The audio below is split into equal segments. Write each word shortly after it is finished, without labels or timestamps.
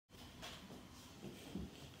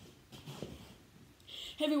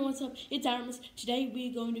Hey everyone, what's up? It's Aramis. Today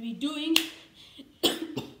we're going to be doing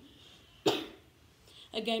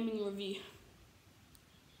a gaming review.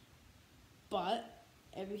 But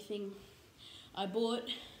everything I bought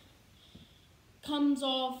comes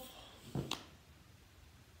off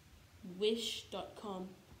wish.com.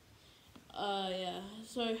 Yeah,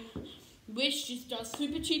 so Wish just does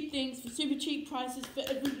super cheap things for super cheap prices for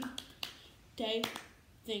everyday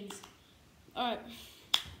things. Alright.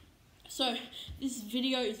 So, this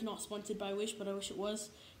video is not sponsored by Wish, but I wish it was.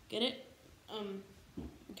 Get it?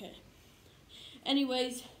 Okay.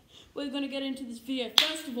 Anyways, we're gonna get into this video.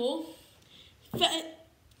 First of all,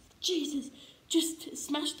 Jesus, just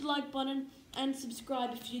smash the like button and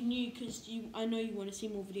subscribe if you're new, because I know you want to see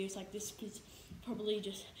more videos like this, because probably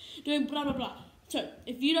just doing blah blah blah. So,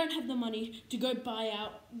 if you don't have the money to go buy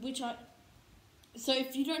out,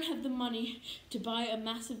 if you don't have the money to buy a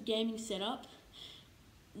massive gaming setup,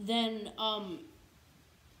 then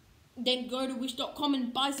go to wish.com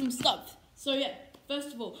and buy some stuff. So yeah,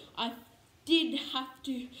 first of all, I did have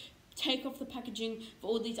to take off the packaging for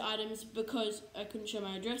all these items because I couldn't show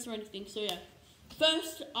my address or anything. So yeah,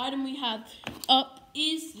 first item we have up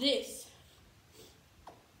is this.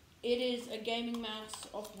 It is a gaming mouse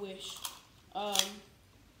off Wish.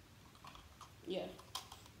 Yeah,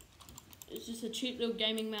 it's just a cheap little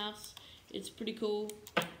gaming mouse. It's pretty cool.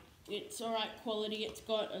 It's alright quality. It's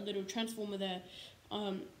got a little transformer there.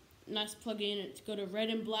 Nice plug-in. It's got a red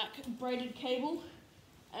and black braided cable.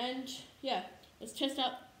 And yeah, let's test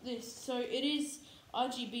out this. So it is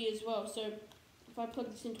RGB as well. So if I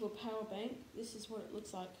plug this into a power bank, this is what it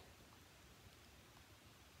looks like.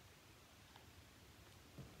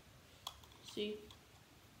 See?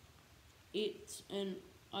 It's an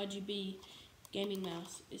RGB gaming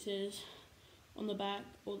mouse. It says on the back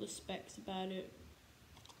all the specs about it.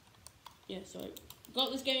 Yeah, so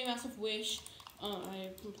got this gaming mouse off Wish.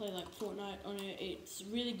 I can play like Fortnite on it. It's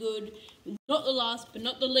really good. Not the last, but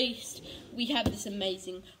not the least, we have this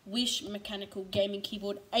amazing Wish mechanical gaming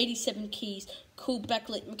keyboard. 87 keys, cool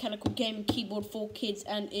backlit mechanical gaming keyboard for kids,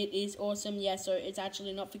 and it is awesome. Yeah, so it's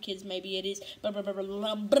actually not for kids. Maybe it is.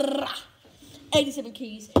 87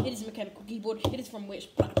 keys. It is a mechanical keyboard. It is from Wish.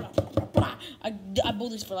 I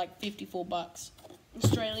bought this for like 54 bucks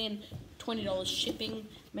Australian. $20 shipping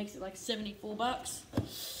makes it like 74 bucks.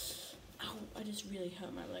 Ow, I just really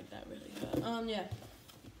hurt my leg. That really hurt. Yeah,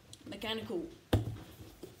 mechanical.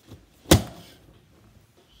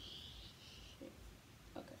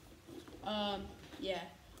 Okay. Yeah,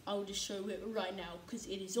 I'll just show it right now because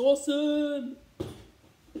it is awesome.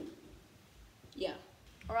 Yeah.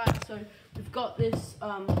 All right. So we've got this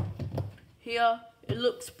here. It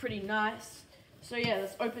looks pretty nice. So yeah,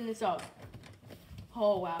 let's open this up.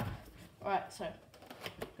 Oh wow. Alright, so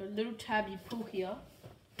got a little tab you pull here,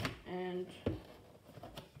 and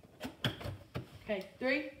okay,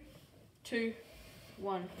 3, 2,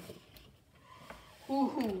 1.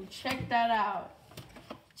 Ooh, check that out.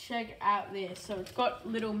 Check out this. So it's got a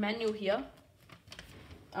little manual here.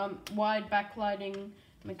 Wide backlighting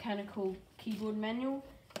mechanical keyboard manual,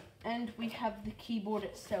 and we have the keyboard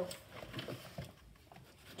itself.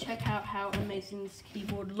 Check out how amazing this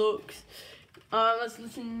keyboard looks. Let's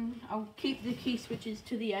listen. I'll keep the key switches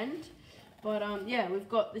to the end, but yeah, we've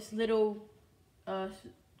got this little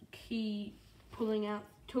key pulling out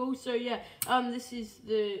tool. So yeah, this is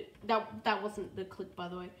the that wasn't the click, by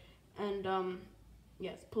the way. And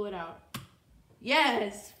yes, pull it out.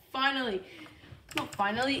 Yes, finally. Not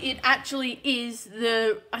finally, it actually is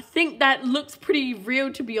the. I think that looks pretty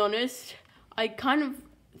real, to be honest. I kind of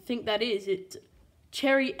think that is. It's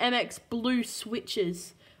Cherry MX Blue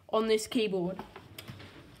switches on this keyboard.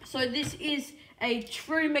 So this is a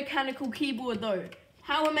true mechanical keyboard though.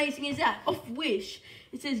 How amazing is that? Off Wish.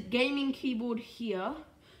 It says gaming keyboard here.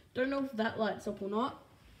 Don't know if that lights up or not.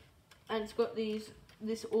 And it's got this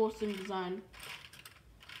awesome design.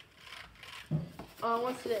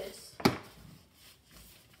 What's this?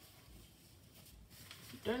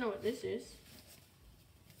 Don't know what this is.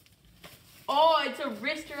 Oh, it's a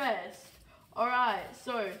wrist rest. Alright,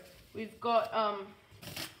 so we've got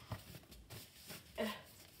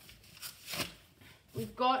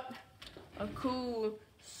a cool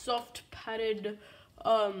soft padded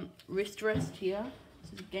wrist rest here.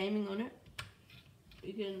 This is gaming on it.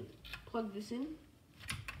 You can plug this in,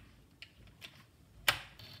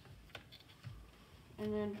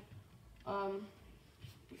 and then on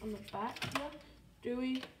the back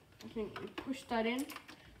here, I think we push that in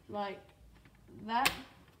like that.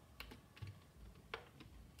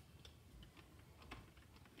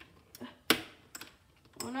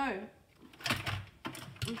 Oh no,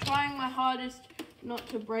 I'm trying my hardest not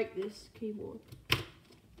to break this keyboard.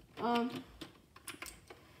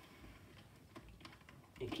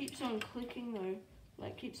 It keeps on clicking though.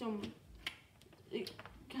 Like keeps on. It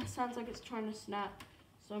sounds like it's trying to snap.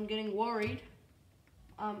 So I'm getting worried.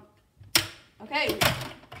 Okay.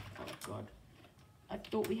 Oh god. I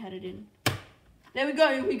thought we had it in. There we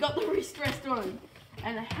go. We got the wrist rest on.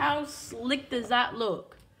 And how slick does that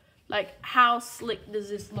look? Like how slick does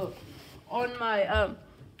this look on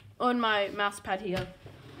my mouse pad here?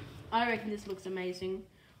 I reckon this looks amazing.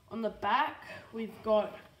 On the back, we've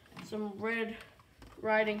got some red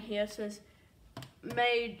writing here. It says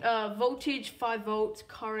made voltage 5 volts,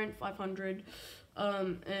 current 500,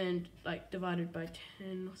 and like divided by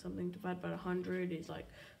 10 or something, divided by 100 is like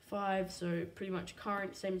 5, so pretty much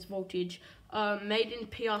current, same as voltage. Made in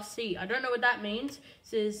PRC. I don't know what that means. It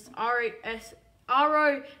says ROHS,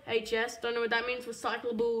 don't know what that means.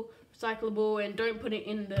 Recyclable, and don't put it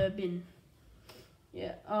in the bin.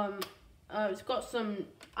 Yeah, it's got some,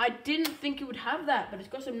 I didn't think it would have that, but it's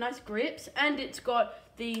got some nice grips, and it's got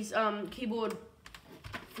these keyboard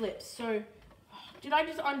flips. So, did I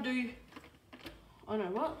just undo, oh no,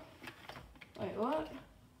 what? Wait, what?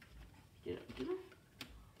 Did I?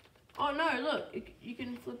 Oh no, look, you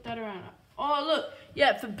can flip that around. Oh look,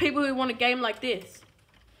 yeah, for people who want a game like this.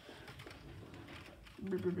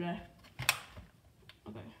 Blah, blah, blah.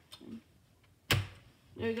 Okay.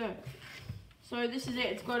 There we go. So this is it.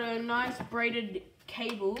 It's got a nice braided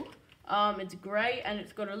cable. It's grey and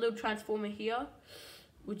it's got a little transformer here,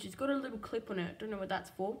 which has got a little clip on it. Don't know what that's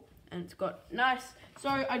for. And it's got nice. So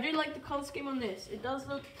I do like the color scheme on this. It does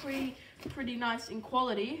look pretty nice in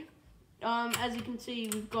quality. As you can see,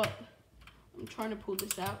 we've got. I'm trying to pull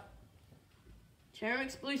this out.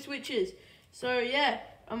 Ceramics blue switches. So yeah,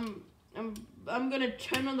 I'm gonna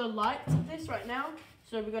turn on the lights of this right now.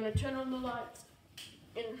 So we're gonna turn on the lights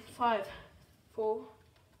in 5, 4,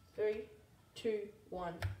 3, 2,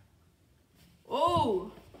 1.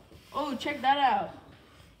 Oh, check that out.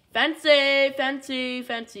 Fancy.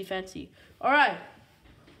 All right.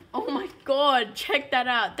 Oh my God, check that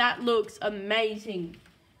out. That looks amazing.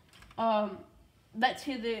 Let's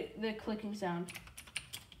hear the clicking sound.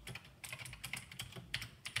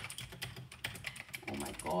 Oh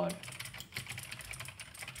my God.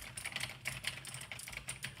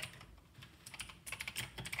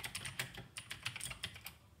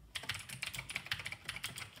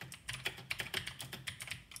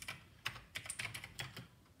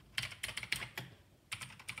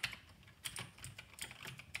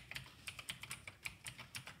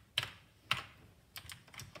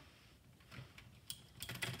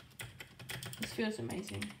 This feels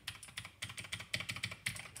amazing.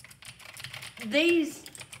 These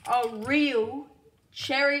are real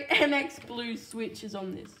Cherry MX Blue switches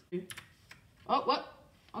on this. Oh, what?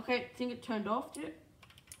 Okay, I think it turned off, did it?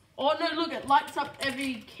 Oh no, look, it lights up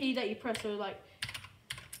every key that you press, so like,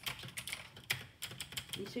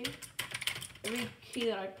 you see? Every key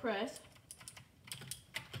that I press,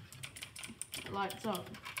 it lights up.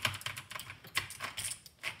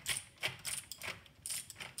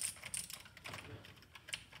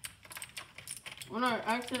 Oh no, I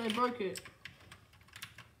accidentally broke it.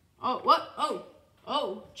 Oh, what?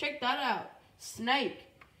 Oh, check that out. Snake.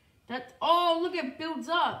 Oh, look, it builds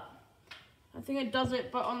up. I think it does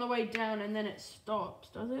it, but on the way down, and then it stops,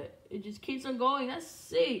 does it? It just keeps on going. That's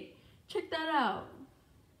sick. Check that out.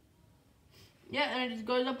 Yeah, and it just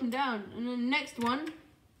goes up and down. And then the next one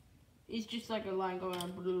is just like a line going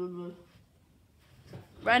on. Blah, blah, blah.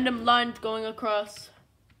 Random lines going across.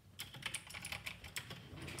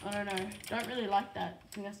 I don't know. Don't really like that.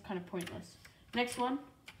 I think that's kind of pointless. Next one.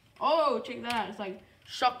 Oh, check that out. It's like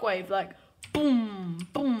shockwave, like boom,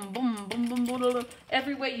 boom, boom, boom, boom, boom, boom.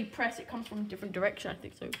 Everywhere you press, it comes from a different direction, I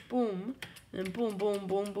think. So boom, and then boom, boom,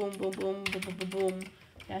 boom, boom, boom, boom, boom, boom, boom, boom.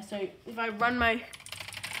 Yeah, so if I run my,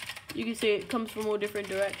 you can see it comes from all different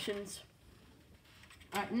directions.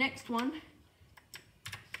 Alright, next one.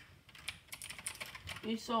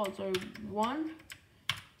 You saw it. So 1,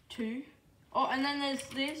 2. Oh, and then there's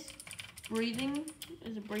this breathing.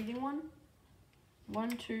 There's a breathing one.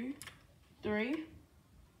 1, 2, 3.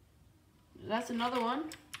 That's another one.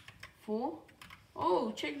 4.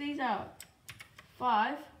 Oh, check these out.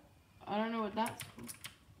 5. I don't know what that's for.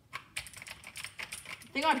 I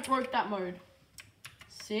think I broke that mode.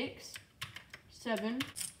 6, 7.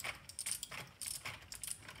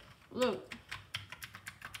 Look.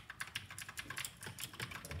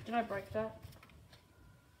 Did I break that?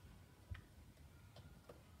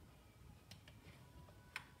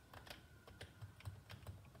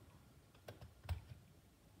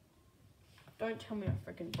 Don't tell me I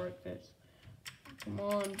freaking broke this. Come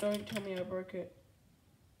on, don't tell me I broke it.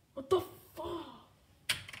 What the fuck?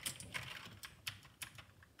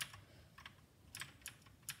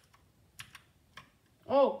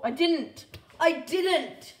 I didn't.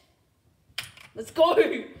 Let's go.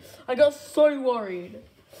 I got so worried.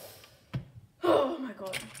 Oh my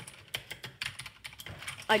god.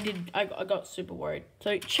 I got super worried.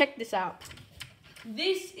 So check this out.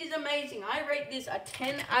 This is amazing. I rate this a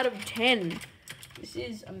 10 out of 10. This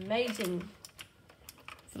is amazing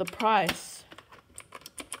for the price.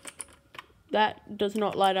 That does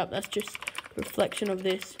not light up. That's just a reflection of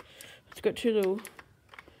this. It's got two little...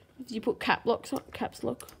 You put caps lock.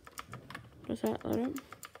 Does that light up?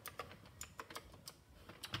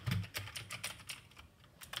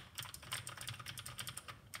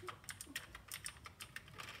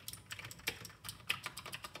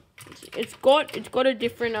 It's got a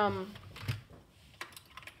different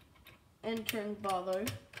entering bar though.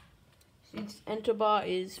 Its enter bar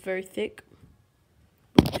is very thick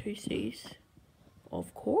with 2 C's,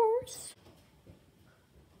 of course.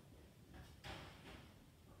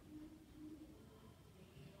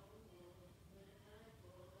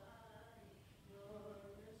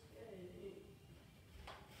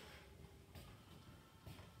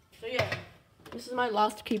 So yeah, this is my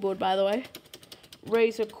last keyboard, by the way.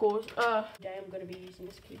 Razer course. Today I'm going to be using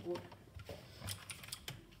this keyboard.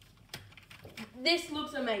 This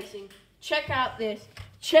looks amazing. Check out this.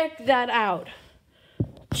 Check that out.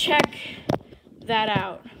 Check that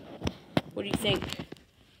out. What do you think?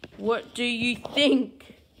 What do you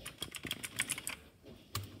think?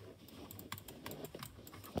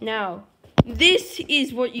 Now, this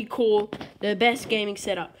is what you call the best gaming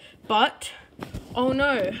setup. But, oh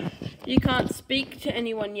no, you can't speak to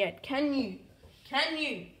anyone yet, can you? Can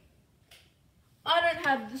you? I don't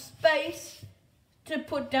have the space to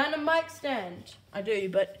put down a mic stand. I do,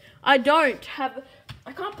 but I can't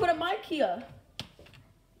put a mic here.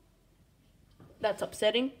 That's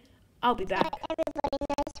upsetting. I'll be back. Everybody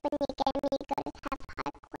knows when you're gaming, you gotta have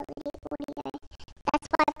high quality audio. That's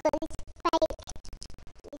why I've got this fake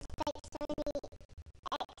Sony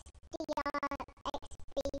XDR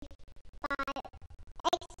XB5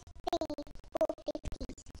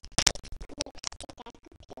 XB450s.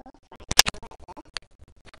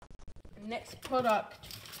 Next product.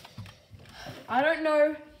 I don't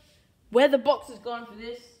know where the box has gone for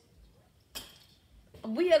this.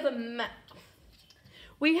 We have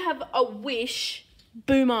a Wish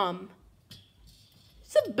boom arm.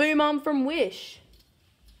 It's a boom arm from Wish.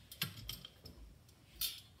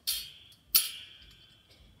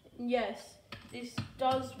 Yes, this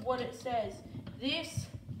does what it says. This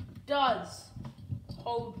does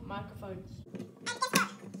hold microphones. And guess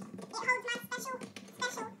what? It holds my special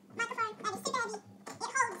microphone that is super heavy. It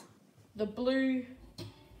holds The Blue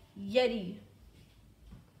Yeti.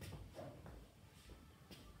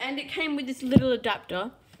 And it came with this little adapter,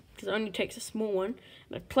 because it only takes a small one.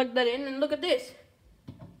 And I plugged that in, and look at this.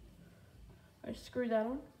 I screw that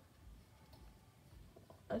on.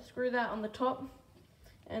 I screw that on the top,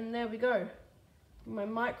 and there we go. My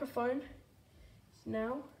microphone is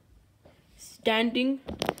now standing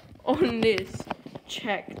on this.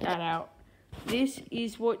 Check that out. This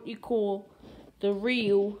is what you call the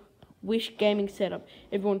real Wish gaming setup.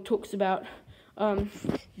 Everyone talks about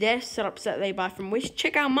their setups that they buy from Wish.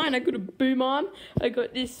 Check out mine. I got a boom arm, I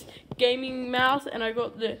got this gaming mouse, and I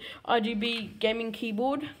got the RGB gaming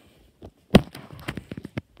keyboard.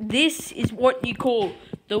 This is what you call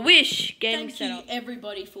the Wish gaming setup. Thank you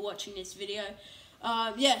everybody for watching this video.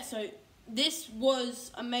 Yeah, so this was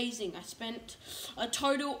amazing. I spent a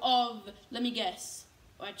total of, let me guess,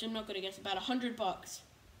 actually I'm not gonna guess, about $100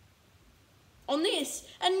 on this,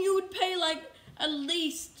 and you would pay like at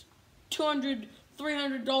least $200,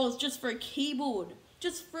 $300 just for a keyboard.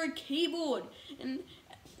 And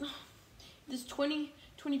there's 20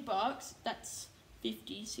 bucks, that's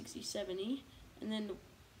 50, 60, 70, and then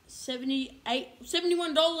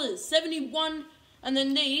 $71, 71, and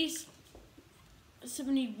then these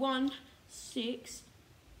 71, 6,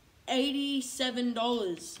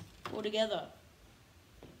 $87 altogether.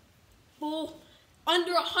 For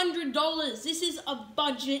under $100, this is a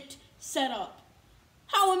budget setup.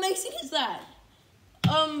 How amazing is that?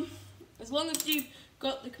 As long as you've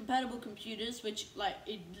got the compatible computers, which like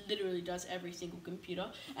it literally does every single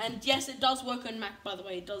computer, and yes, it does work on Mac, by the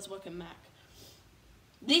way, it does work on Mac.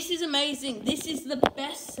 This is amazing. This is the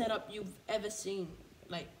best setup you've ever seen,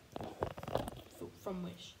 like from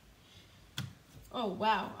Wish. Oh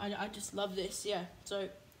wow, I just love this. Yeah, so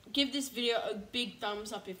give this video a big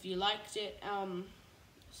thumbs up if you liked it.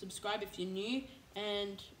 Subscribe if you're new,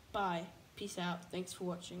 and bye. Peace out. Thanks for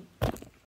watching.